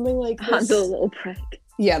is it? Something like this? Handle a little prick.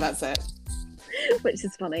 Yeah, that's it. Which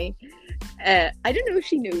is funny. I don't know if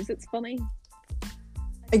she knows it's funny.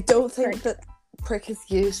 I don't think that prick is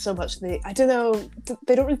used so much. I don't know.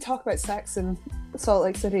 They don't really talk about sex in Salt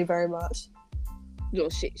Lake City very much. No,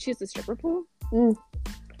 she's a stripper pole.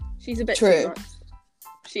 She's a bit true. Too much.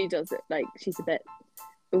 She does it like she's a bit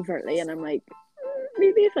overtly, and I'm like,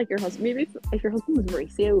 maybe if like your husband, if your husband was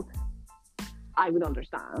Mauricio, I would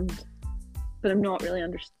understand. But I'm not really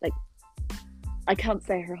like, I can't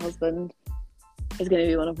say her husband is going to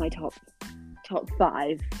be one of my top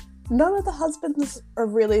 5. None of the husbands are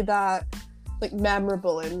really that like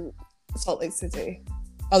memorable in Salt Lake City,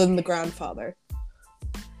 other than the grandfather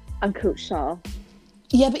and Coach Shaw.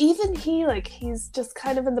 Yeah, but even he's just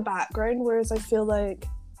kind of in the background, whereas I feel like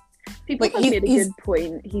people have made a good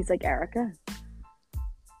point. He's like Erica.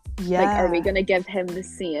 Yeah. Like, are we going to give him the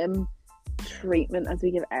same treatment as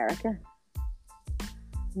we give Erica?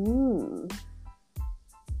 Good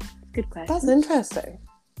question. That's interesting.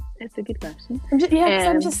 It's a good question.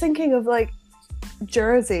 I'm just thinking of like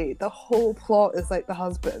Jersey. The whole plot is like the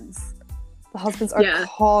husbands. The husbands are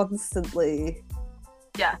constantly.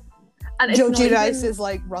 Yeah. And Joe Giudice is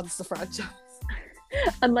like runs the franchise.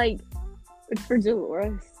 And like for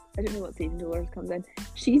Dolores, I don't know what season Dolores comes in.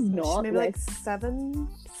 She's not maybe like 7,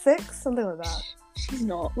 6, something like that. She's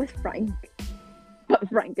not with Frank. But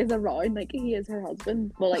Frank is around, like he is her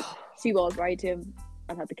husband. Well, like she was married to him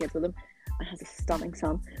and had the kids with him and has a stunning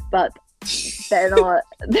son. But they're not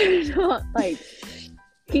like,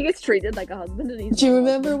 he gets treated like a husband. And do you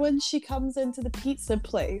remember when she comes into the pizza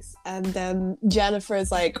place and then Jennifer is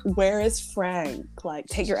like, where is Frank? Like,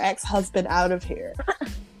 take your ex-husband out of here.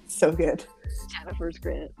 So good. Jennifer's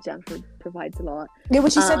great. Jennifer provides a lot. Yeah,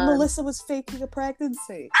 when she said Melissa was faking a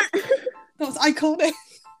pregnancy. That was iconic.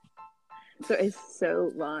 There is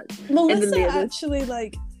so much. Melissa actually,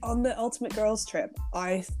 like, on the Ultimate Girls trip,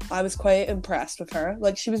 I was quite impressed with her.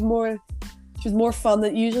 Like, she was more fun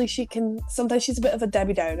than usually sometimes she's a bit of a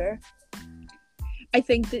Debbie Downer. I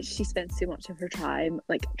think that she spends too much of her time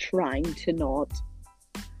like trying to not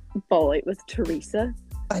fall out with Teresa.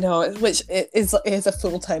 I know, which is a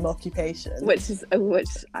full-time occupation. Which I would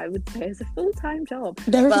say is a full-time job.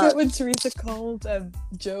 Never forget when Teresa called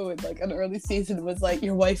Joe in like an early season and was like,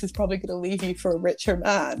 your wife is probably going to leave you for a richer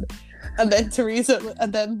man. And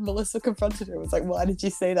then Melissa confronted her and was like, why did you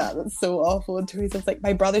say that? That's so awful. And Teresa was like,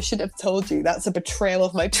 my brother should have told you. That's a betrayal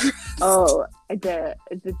of my trust. Oh, the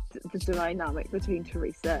dynamic between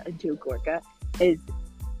Teresa and Joe Gorga is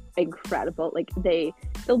incredible. Like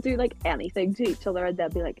they'll do like anything to each other and they'll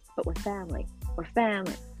be like, but we're family.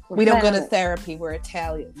 We don't go to therapy, we're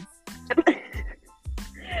Italians. What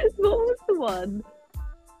was the one?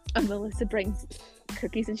 And Melissa brings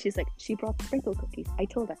cookies and she's like, she brought sprinkle cookies. I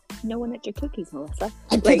told her, no one ate your cookies, Melissa.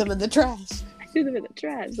 I put them in the trash.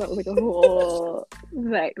 That was like a whole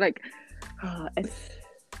thing. Like,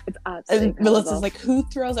 it's absolutely and Melissa's like, who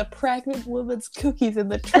throws a pregnant woman's cookies in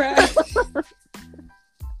the trash?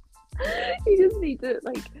 You just need to,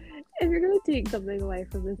 like, if you're going to take something away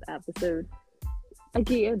from this episode,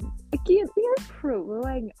 again, we are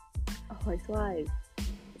promoting Housewives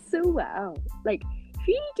so well. Like, if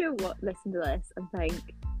you don't listen to this and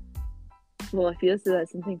think, well, if you listen to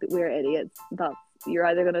this and think that we're idiots, you're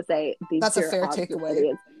either going to say these that's are a fair takeaway,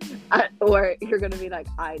 idiots, or you're going to be like,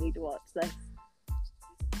 I need to watch this.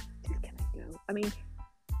 Just give it a go. I mean,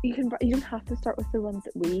 you don't have to start with the ones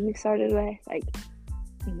that we started with, like.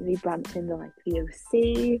 We branched into like the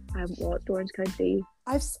OC. I haven't watched Orange County.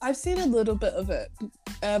 I've seen a little bit of it,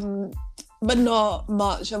 but not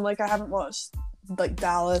much. And like I haven't watched like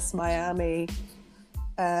Dallas, Miami.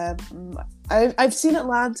 I've seen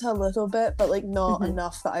Atlanta a little bit, but like not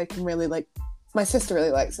enough that I can really like. My sister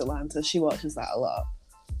really likes Atlanta. She watches that a lot.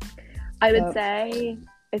 I would say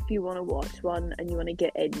if you want to watch one and you want to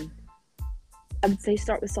get in, I would say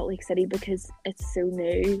start with Salt Lake City because it's so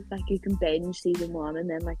new. Like you can binge season 1 and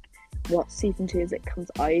then like watch season 2 as it comes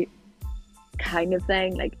out, kind of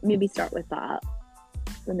thing. Like maybe start with that,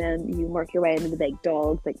 and then you work your way into the big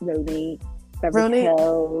dogs like Roni, Beverly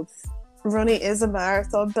Hills. Roni is a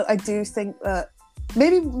marathon, but I do think that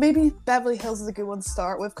maybe Beverly Hills is a good one to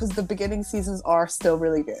start with because the beginning seasons are still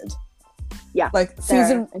really good. Yeah, like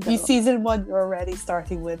season 1, you're already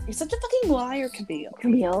starting with you're such a fucking liar,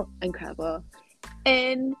 Camille.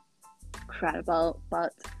 Incredible,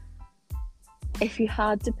 but if you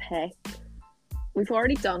had to pick we've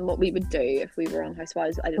already done what we would do if we were on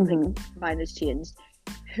Housewives. I don't think mine has changed.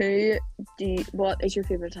 What is your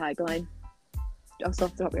favourite tagline? Just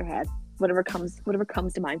off the top of your head. Whatever comes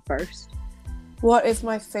to mind first. What is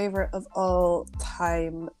my favourite of all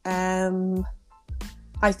time?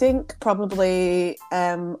 I think probably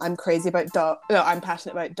I'm crazy about dogs. No, I'm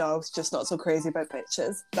passionate about dogs, just not so crazy about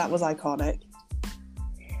bitches. That was iconic.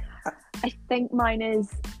 I think mine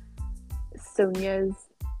is Sonia's.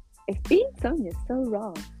 If being Sonia's so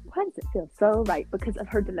wrong, why does it feel so right? Because of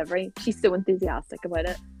her delivery. She's so enthusiastic about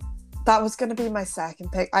it. That was going to be my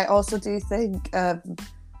second pick. I also do think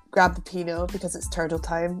Grab the Pinot, because it's turtle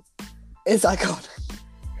time, is iconic.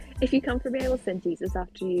 If You Come For Me, I Will Send Jesus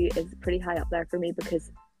After You is pretty high up there for me,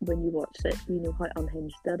 because when you watch it, you know how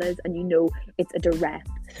unhinged that is, and you know it's a direct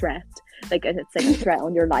threat. Like, and it's like a threat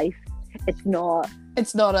on your life. It's not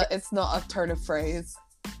a turn of phrase.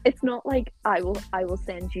 It's not like I will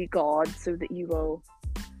send you God so that you will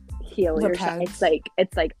heal yourself.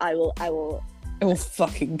 It's like I will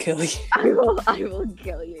fucking kill you. I will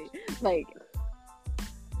kill you. Like,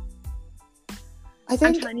 I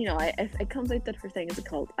think, I'm telling you now, if it comes out that her thing is a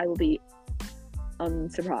cult, I will be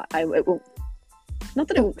unsurprised. It won't. Not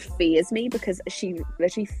that it won't faze me, because she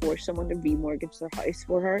literally forced someone to remortgage their house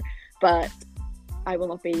for her, but it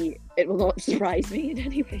will not surprise me in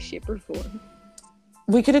any way, shape or form.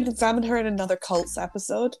 We could examine her in another cults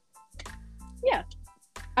episode. Yeah.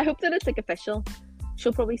 I hope that it's like official.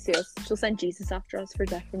 She'll probably sue us. She'll send Jesus after us for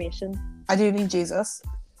defamation. I do need Jesus.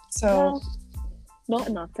 So... Well, not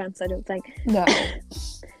in that sense, I don't think. No.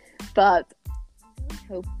 But I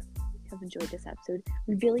hope you have enjoyed this episode.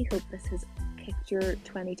 We really hope this has kicked your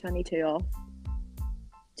 2022 off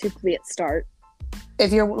to a great start.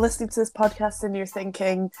 If you're listening to this podcast and you're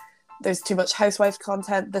thinking there's too much Housewives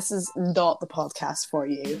content, this is not the podcast for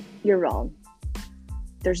you. You're wrong.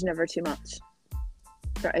 There's never too much.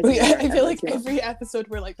 I feel like every episode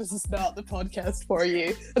we're like, this is not the podcast for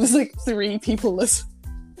you. And there's like 3 people listening.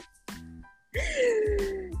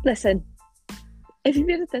 Listen, if you've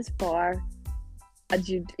made it this far and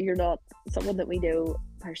you're not someone that we know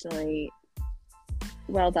personally,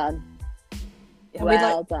 well done. Yeah,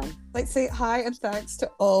 well done. Like, say hi and thanks to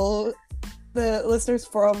all the listeners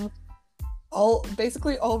from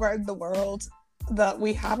basically all around the world that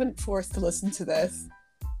we haven't forced to listen to this.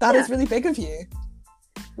 That is really big of you.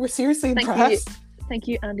 We're seriously impressed. Thank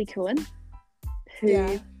you, Andy Cohen,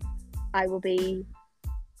 who I will be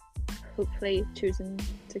hopefully choosing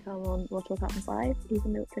to come on Watch What Happens Live,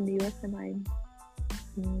 even though it's in the US and I'm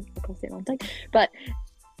across the Atlantic. But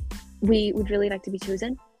we would really like to be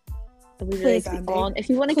chosen. We'd really like to be on. If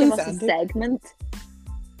you want to give us a segment,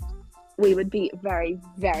 we would be very,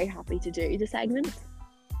 very happy to do the segment.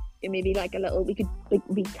 And maybe like we could like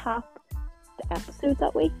recap the episode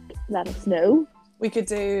that week. Let us know. We could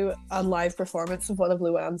do a live performance of one of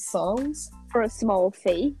Luann's songs. For a small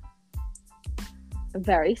fee. A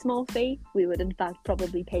very small fee. We would in fact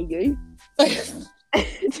probably pay you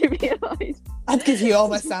to be allowed. I'd give you all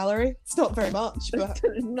my salary. It's not very much, but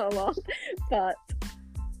it's not a lot. But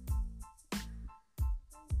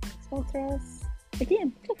sponsor us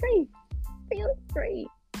again. Feel free. Feel free.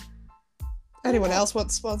 Anyone else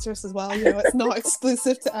wants to sponsor us as well? You know, it's not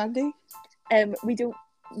exclusive to Andy. We don't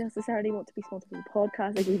necessarily want to be sponsored for the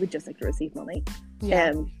podcast. Like, we would just like to receive money.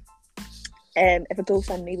 Yeah. If a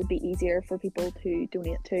GoFundMe would be easier for people to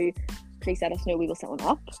donate to, please let us know. We will set one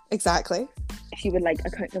up. Exactly. If you would like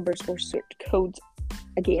account numbers or sort codes,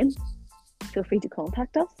 again, feel free to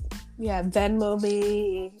contact us. Yeah, Venmo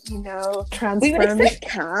me, transfer we would me.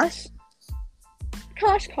 accept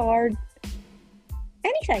cash card,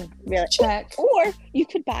 anything really. Check. Or you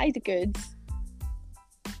could buy the goods.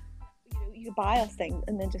 You could buy us things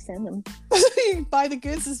and then just send them. You buy the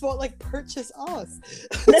goods is what, like, purchase us.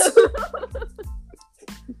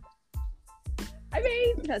 I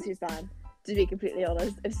mean, that's just bad. To be completely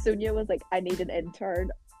honest, if Sonia was like, I need an intern,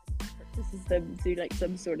 this is them do like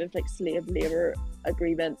some sort of like slave labor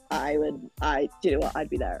agreement, do you know what? I'd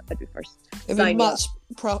be there. I'd be first. It'd be much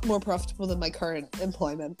more profitable than my current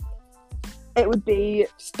employment. It would be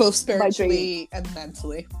both spiritually and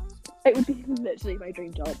mentally. It would be literally my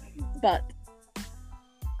dream job. But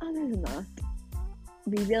other than that,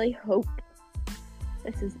 we really hope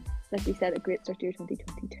this is, like we said, a great start to your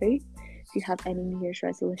 2022. If you have any New Year's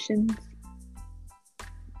resolutions,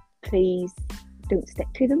 please don't stick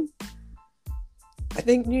to them. I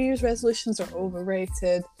think New Year's resolutions are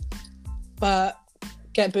overrated, but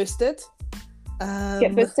get boosted.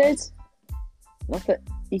 Get boosted. Not that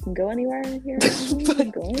you can go anywhere here.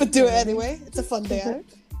 but do it anyway. It's a fun day out.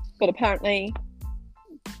 But apparently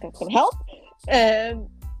that's going to help.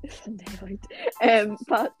 Fun day out.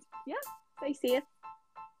 But yeah, stay safe.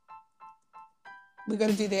 We're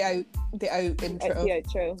gonna do the out intro. The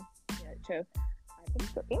outro. I've been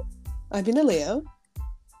Brooklyn. I've been a Leo.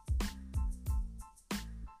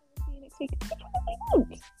 See you next week. I probably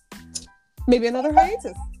won't. Maybe another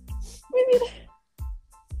hiatus. Maybe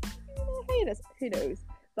another hiatus. Who knows?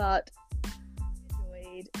 But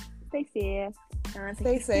enjoyed. Stay safe. And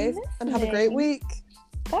Stay safe and have a great week.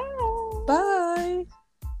 Bye. Bye.